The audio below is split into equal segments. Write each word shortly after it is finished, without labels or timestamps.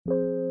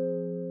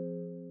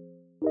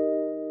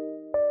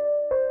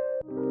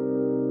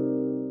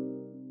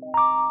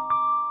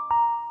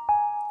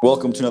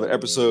Welcome to another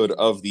episode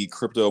of the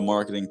Crypto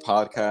Marketing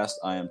Podcast.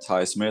 I am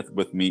Ty Smith.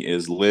 With me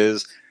is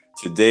Liz.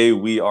 Today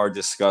we are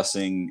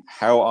discussing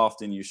how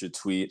often you should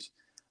tweet,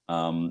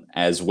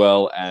 as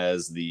well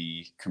as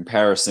the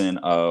comparison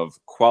of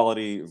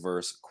quality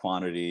versus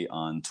quantity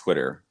on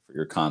Twitter for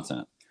your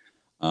content.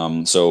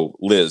 So,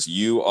 Liz,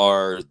 you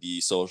are the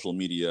social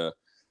media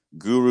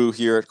guru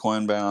here at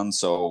Coinbound,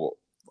 so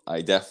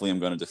I definitely am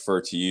going to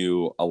defer to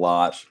you a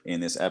lot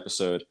in this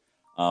episode.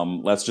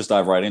 Let's just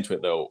dive right into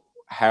it, though.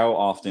 How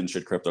often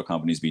should crypto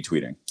companies be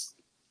tweeting?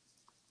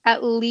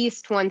 At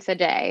least once a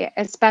day,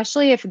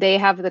 especially if they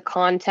have the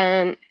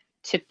content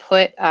to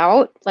put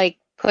out, like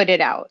put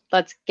it out.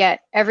 Let's get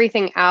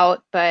everything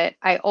out. But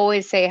I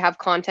always say have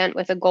content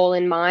with a goal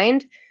in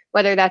mind,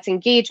 whether that's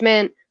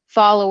engagement,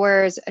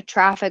 followers, a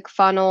traffic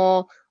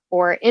funnel,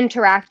 or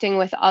interacting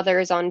with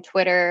others on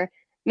Twitter.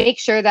 Make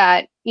sure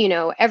that,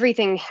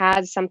 everything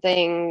has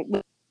something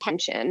with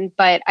attention.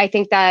 But I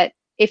think that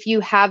if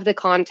you have the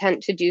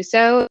content to do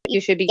so,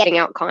 you should be getting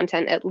out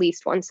content at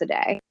least once a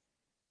day.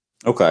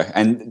 Okay.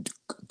 And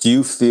do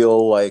you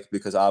feel like,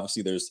 because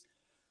obviously there's,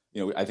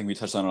 I think we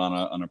touched on it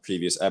on a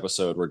previous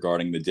episode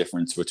regarding the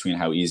difference between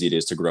how easy it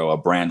is to grow a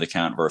brand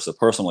account versus a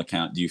personal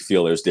account. Do you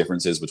feel there's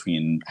differences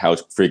between how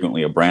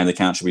frequently a brand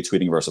account should be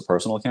tweeting versus a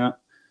personal account?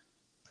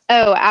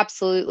 Oh,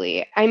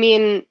 absolutely. I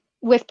mean,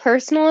 with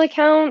personal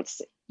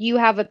accounts, you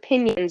have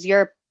opinions.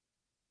 You're a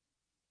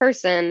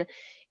person.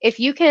 If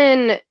you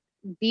can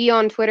be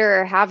on Twitter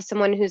or have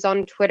someone who's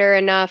on Twitter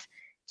enough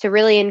to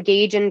really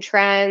engage in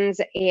trends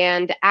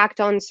and act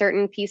on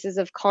certain pieces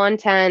of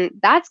content,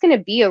 that's going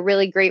to be a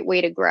really great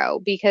way to grow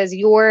because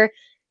you're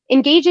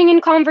engaging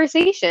in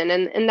conversation,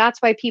 and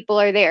that's why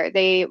people are there.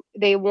 They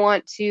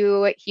want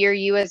to hear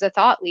you as a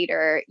thought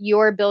leader.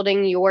 You're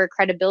building your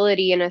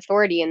credibility and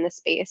authority in the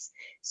space.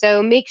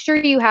 So make sure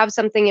you have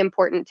something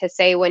important to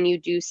say when you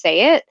do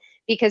say it,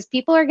 because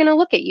people are going to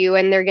look at you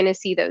and they're going to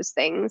see those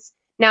things.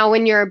 Now,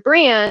 when you're a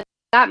brand,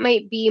 that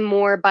might be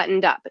more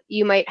buttoned up.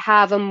 You might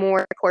have a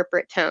more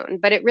corporate tone,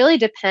 but it really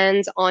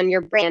depends on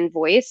your brand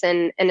voice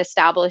and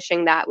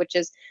establishing that, which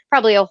is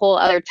probably a whole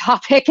other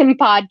topic and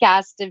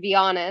podcast, to be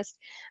honest.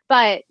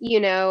 But,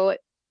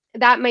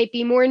 that might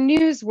be more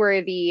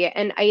newsworthy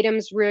and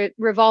items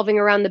revolving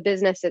around the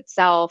business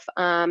itself,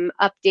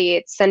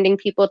 updates, sending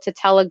people to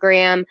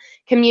Telegram,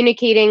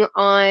 communicating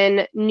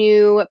on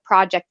new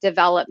project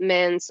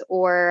developments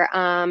or,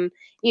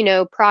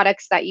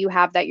 products that you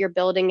have that you're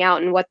building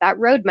out and what that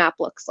roadmap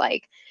looks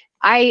like.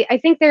 I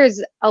think there's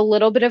a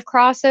little bit of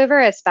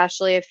crossover,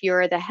 especially if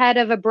you're the head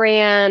of a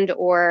brand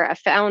or a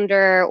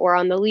founder or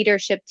on the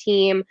leadership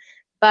team.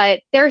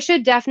 But there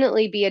should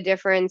definitely be a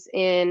difference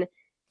in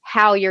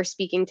how you're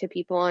speaking to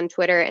people on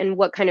Twitter and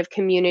what kind of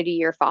community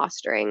you're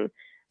fostering.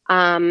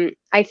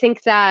 I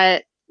think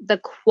that the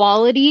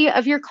quality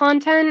of your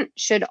content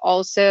should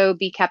also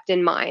be kept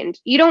in mind.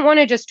 You don't want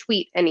to just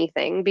tweet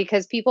anything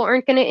because people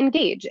aren't going to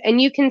engage. And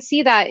you can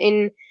see that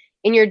in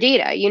your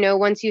data.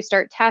 Once you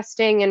start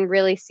testing and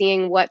really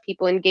seeing what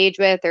people engage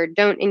with or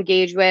don't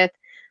engage with,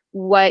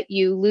 what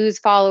you lose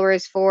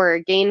followers for or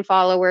gain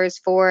followers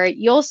for,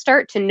 you'll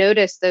start to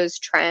notice those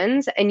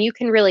trends and you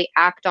can really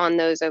act on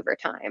those over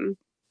time.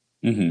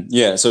 Mm-hmm.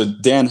 Yeah. So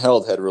Dan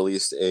Held had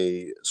released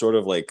a sort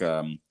of like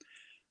a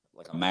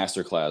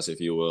masterclass,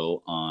 if you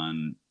will,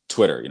 on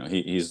Twitter.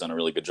 He's done a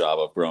really good job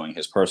of growing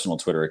his personal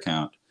Twitter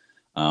account,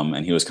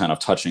 and he was kind of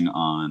touching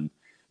on,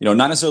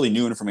 not necessarily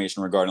new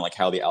information regarding like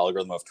how the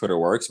algorithm of Twitter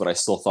works, but I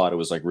still thought it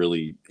was like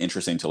really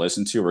interesting to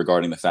listen to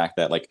regarding the fact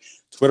that like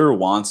Twitter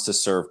wants to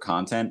serve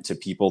content to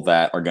people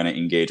that are going to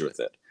engage with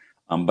it,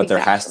 but there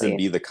has to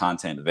be the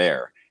content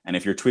there. And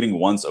if you're tweeting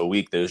once a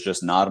week, there's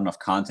just not enough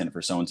content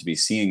for someone to be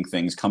seeing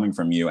things coming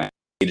from you and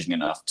engaging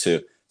enough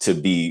to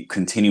be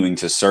continuing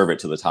to serve it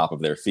to the top of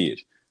their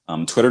feed.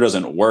 Twitter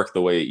doesn't work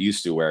the way it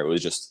used to, where it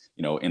was just,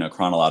 in a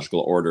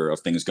chronological order of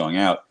things going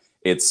out.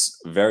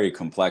 It's very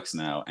complex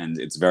now, and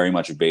it's very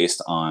much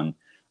based on,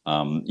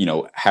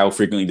 how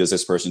frequently does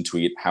this person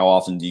tweet? How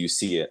often do you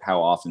see it?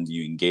 How often do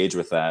you engage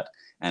with that?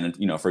 And,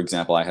 for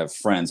example, I have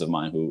friends of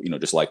mine who,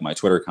 just like my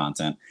Twitter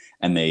content,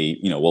 and they,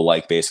 will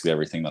like basically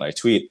everything that I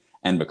tweet.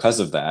 And because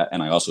of that,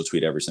 and I also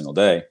tweet every single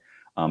day,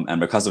 and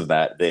because of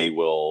that, they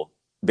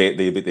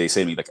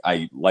say to me, like,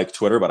 I like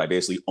Twitter, but I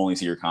basically only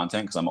see your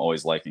content because I'm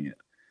always liking it.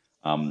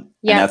 And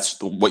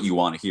that's what you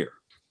want to hear.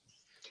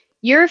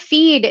 Your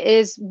feed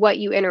is what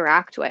you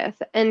interact with.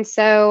 And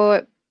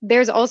so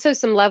there's also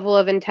some level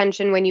of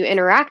intention when you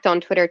interact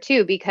on Twitter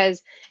too,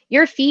 because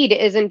your feed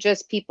isn't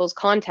just people's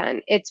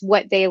content. It's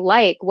what they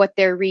like, what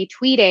they're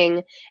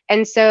retweeting.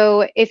 And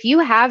so if you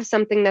have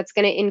something that's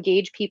going to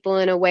engage people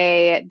in a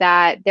way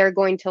that they're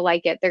going to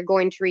like it, they're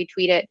going to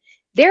retweet it,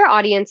 their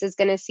audience is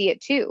going to see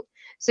it too.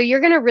 So you're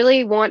going to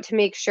really want to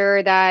make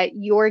sure that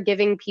you're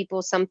giving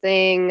people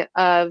something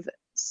of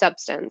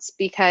substance,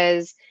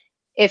 because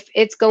if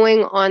it's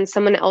going on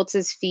someone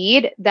else's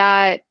feed,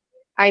 that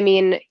I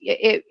mean,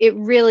 it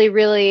really,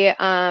 really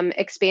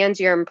expands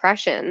your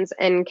impressions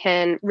and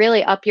can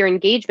really up your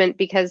engagement,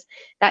 because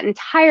that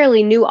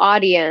entirely new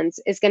audience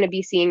is going to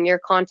be seeing your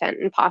content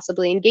and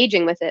possibly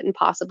engaging with it and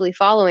possibly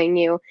following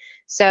you.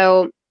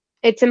 So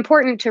it's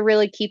important to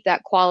really keep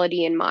that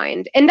quality in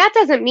mind. And that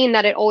doesn't mean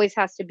that it always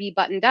has to be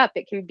buttoned up.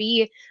 It can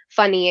be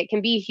funny, it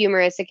can be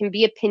humorous, it can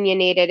be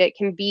opinionated, it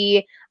can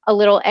be a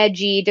little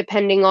edgy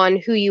depending on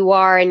who you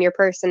are and your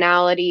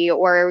personality,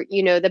 or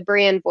the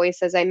brand voice,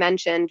 as I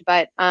mentioned.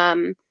 But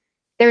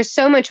there's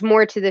so much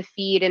more to the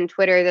feed in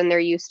Twitter than there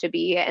used to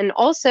be. And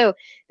also,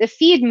 the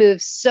feed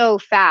moves so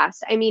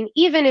fast. I mean,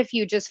 even if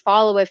you just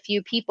follow a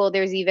few people,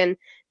 there's even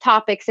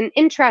topics and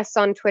interests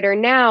on Twitter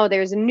now.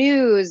 There's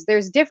news,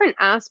 there's different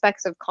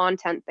aspects of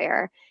content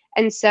there.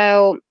 And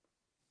so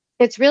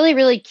it's really,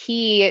 really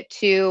key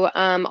to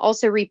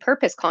also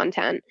repurpose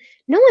content.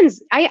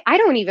 I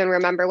don't even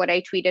remember what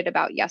I tweeted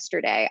about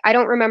yesterday. I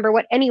don't remember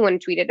what anyone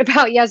tweeted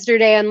about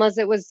yesterday, unless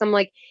it was some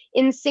like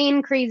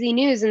insane, crazy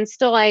news. And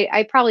still,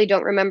 I probably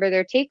don't remember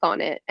their take on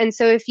it. And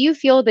so if you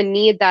feel the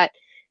need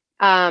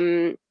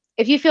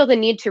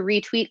to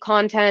retweet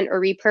content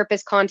or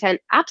repurpose content,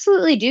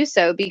 absolutely do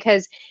so,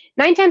 because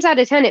 9 times out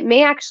of 10, it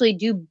may actually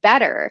do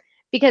better,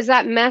 because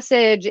that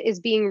message is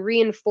being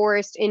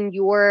reinforced in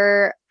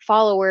your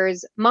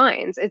followers'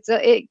 minds.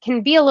 It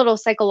can be a little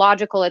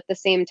psychological at the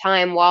same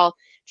time, while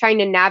trying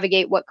to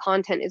navigate what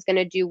content is going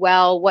to do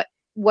well,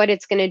 what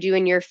it's going to do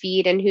in your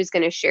feed, and who's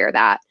going to share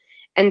that.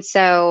 And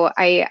so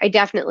I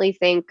definitely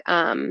think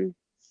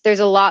there's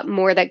a lot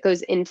more that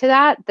goes into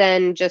that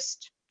than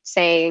just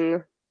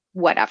saying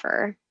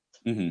whatever.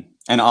 Mm-hmm.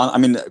 And I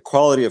mean,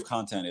 quality of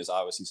content is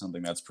obviously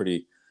something that's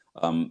pretty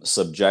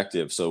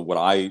subjective. So what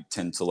I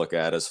tend to look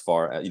at, as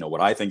far as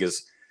what I think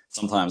is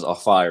sometimes a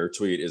fire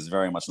tweet, is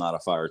very much not a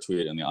fire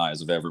tweet in the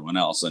eyes of everyone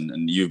else.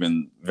 And you've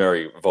been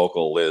very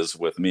vocal, Liz,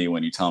 with me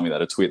when you tell me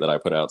that a tweet that I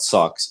put out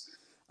sucks.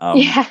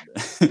 Yeah.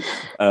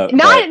 Not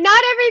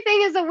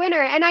everything is a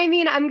winner. And I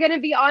mean, I'm gonna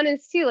be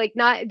honest too. Like,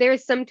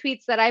 there's some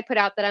tweets that I put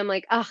out that I'm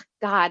like, oh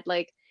God,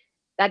 like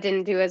that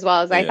didn't do as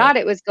well as I thought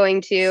it was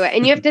going to.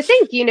 And you have to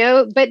think,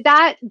 but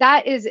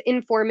that is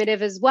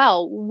informative as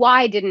well.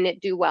 Why didn't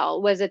it do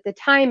well? Was it the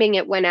timing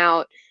it went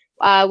out?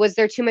 Was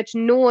there too much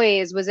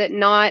noise? Was it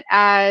not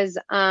as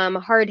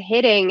hard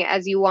hitting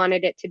as you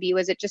wanted it to be?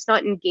 Was it just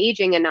not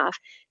engaging enough?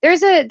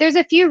 There's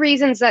a few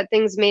reasons that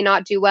things may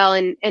not do well,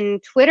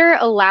 and Twitter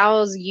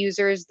allows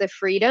users the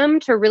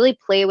freedom to really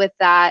play with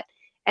that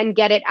and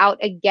get it out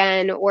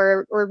again,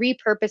 or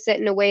repurpose it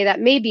in a way that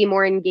may be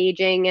more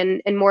engaging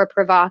and more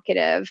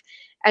provocative.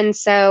 And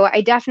so I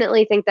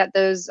definitely think that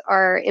those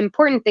are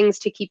important things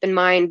to keep in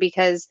mind,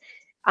 because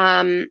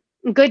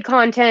good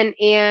content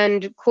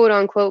and quote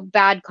unquote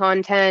bad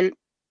content,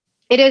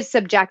 it is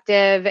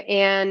subjective.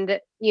 And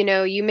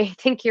you may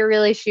think you're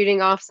really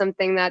shooting off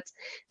something that's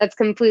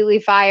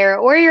completely fire,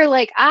 or you're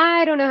like,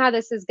 I don't know how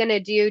this is going to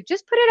do.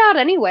 Just put it out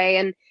anyway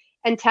and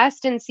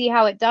test and see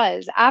how it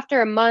does.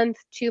 After a month,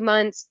 2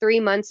 months,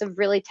 3 months of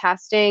really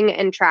testing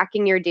and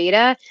tracking your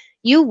data,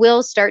 you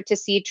will start to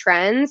see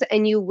trends,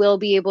 and you will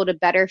be able to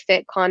better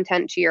fit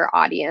content to your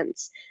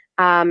audience.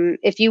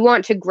 If you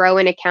want to grow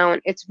an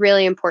account, it's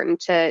really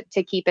important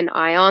to keep an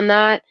eye on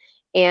that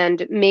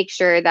and make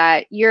sure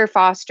that you're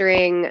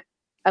fostering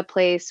a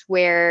place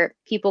where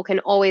people can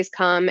always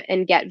come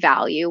and get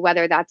value,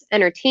 whether that's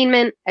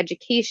entertainment,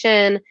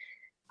 education.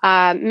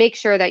 Make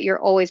sure that you're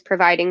always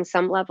providing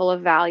some level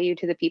of value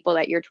to the people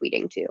that you're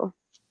tweeting to.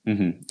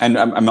 Mm-hmm. And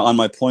I'm on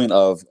my point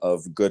of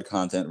good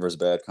content versus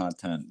bad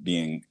content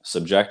being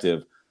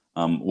subjective.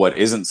 What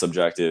isn't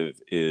subjective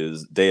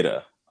is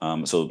data.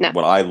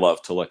 What I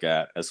love to look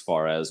at, as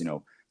far as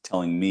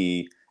telling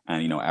me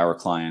and our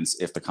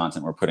clients if the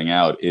content we're putting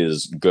out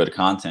is good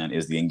content,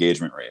 is the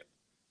engagement rate.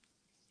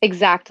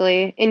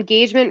 Exactly.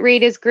 Engagement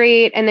rate is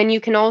great. And then you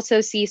can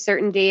also see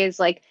certain days,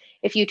 like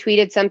if you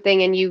tweeted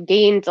something and you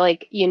gained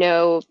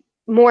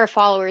more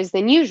followers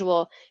than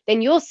usual,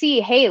 then you'll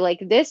see, hey, like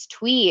this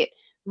tweet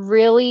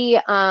really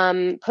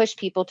pushed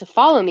people to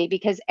follow me,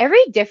 because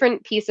every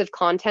different piece of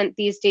content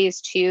these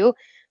days too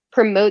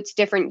promotes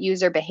different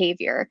user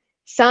behavior.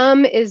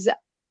 Some is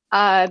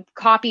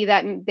copy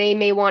that they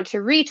may want to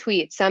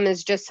retweet. Some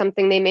is just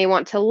something they may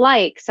want to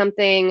like,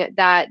 something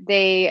that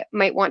they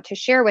might want to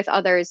share with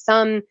others.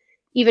 Some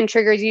even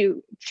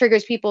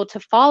triggers people to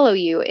follow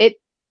you.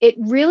 It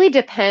really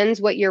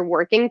depends what you're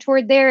working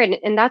toward there.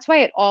 And that's why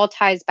it all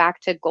ties back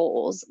to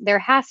goals. There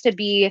has to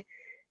be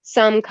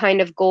some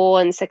kind of goal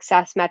and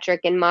success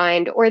metric in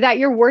mind, or that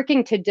you're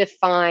working to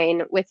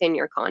define within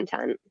your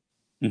content.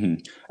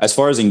 Mm-hmm. As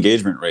far as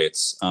engagement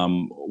rates,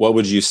 what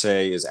would you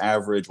say is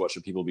average? What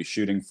should people be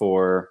shooting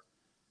for?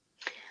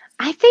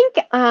 I think,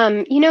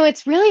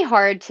 it's really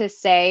hard to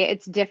say.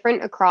 It's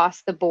different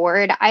across the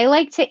board. I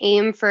like to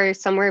aim for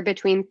somewhere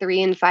between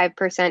 3 and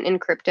 5% in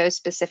crypto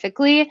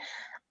specifically.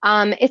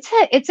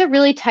 It's a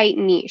really tight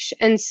niche.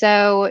 And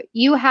so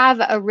you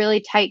have a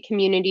really tight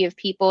community of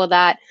people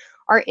that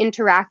are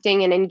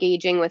interacting and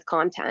engaging with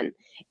content.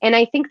 And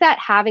I think that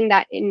having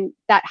that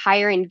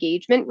higher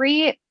engagement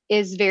rate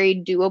is very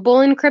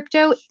doable in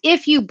crypto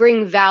if you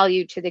bring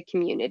value to the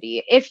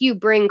community, if you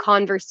bring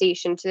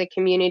conversation to the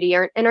community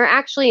and are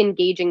actually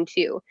engaging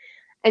too.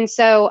 And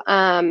so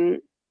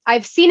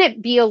I've seen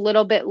it be a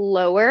little bit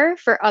lower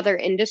for other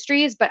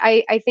industries, but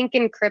I think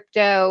in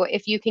crypto,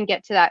 if you can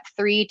get to that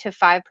 3 to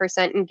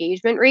 5%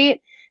 engagement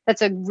rate,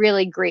 that's a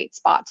really great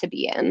spot to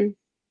be in.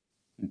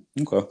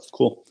 Okay,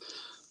 cool.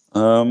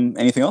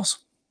 Anything else?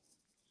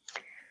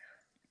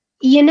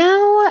 You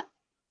know,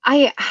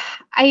 I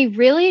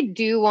really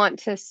do want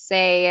to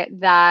say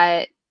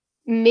that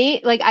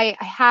I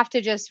have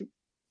to just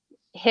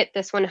hit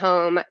this one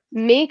home.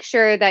 Make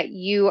sure that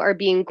you are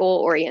being goal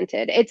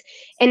oriented.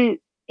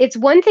 It's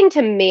one thing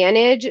to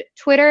manage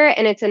Twitter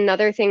and it's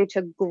another thing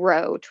to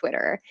grow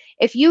Twitter.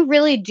 If you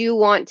really do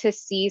want to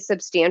see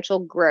substantial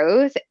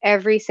growth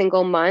every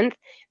single month,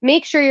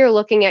 make sure you're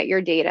looking at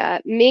your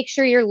data. Make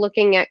sure you're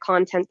looking at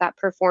content that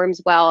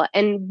performs well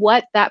and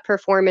what that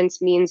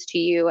performance means to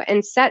you,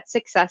 and set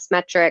success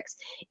metrics.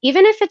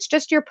 Even if it's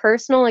just your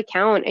personal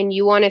account and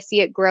you want to see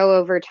it grow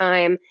over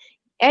time,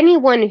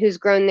 anyone who's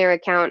grown their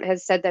account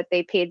has said that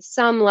they paid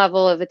some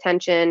level of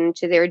attention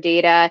to their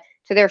data,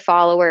 to their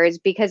followers,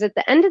 because at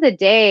the end of the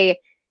day,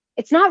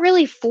 it's not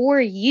really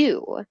for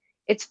you.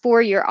 It's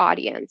for your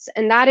audience.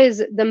 And that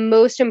is the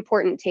most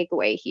important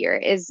takeaway here,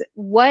 is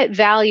what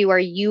value are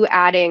you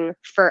adding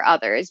for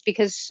others?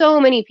 Because so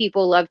many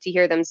people love to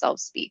hear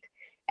themselves speak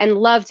and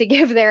love to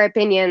give their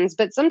opinions,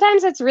 but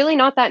sometimes it's really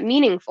not that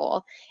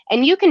meaningful.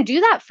 And you can do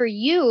that for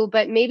you,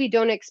 but maybe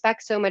don't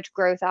expect so much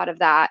growth out of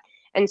that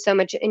and so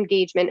much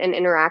engagement and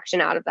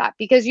interaction out of that,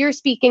 because you're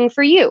speaking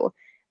for you.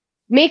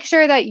 Make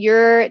sure that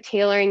you're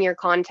tailoring your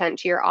content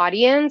to your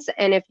audience.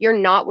 And if you're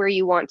not where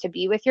you want to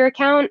be with your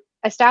account,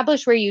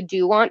 establish where you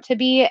do want to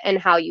be and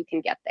how you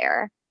can get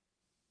there.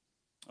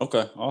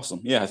 Okay, awesome.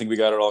 Yeah, I think we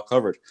got it all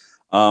covered.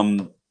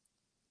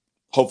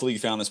 Hopefully you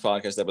found this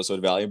podcast episode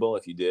valuable.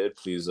 If you did,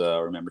 please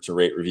remember to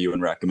rate, review,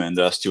 and recommend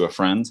us to a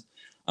friend.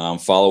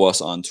 Follow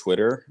us on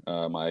Twitter.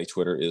 My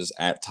Twitter is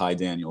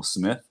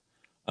 @TyDanielSmith.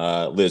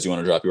 Liz, you want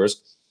to drop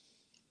yours?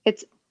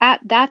 It's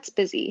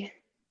 @That'sBusy.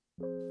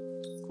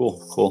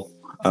 Cool.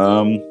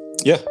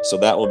 Yeah, so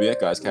that will be it,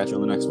 guys. Catch you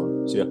on the next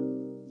one. See ya.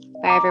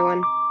 Bye,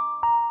 everyone.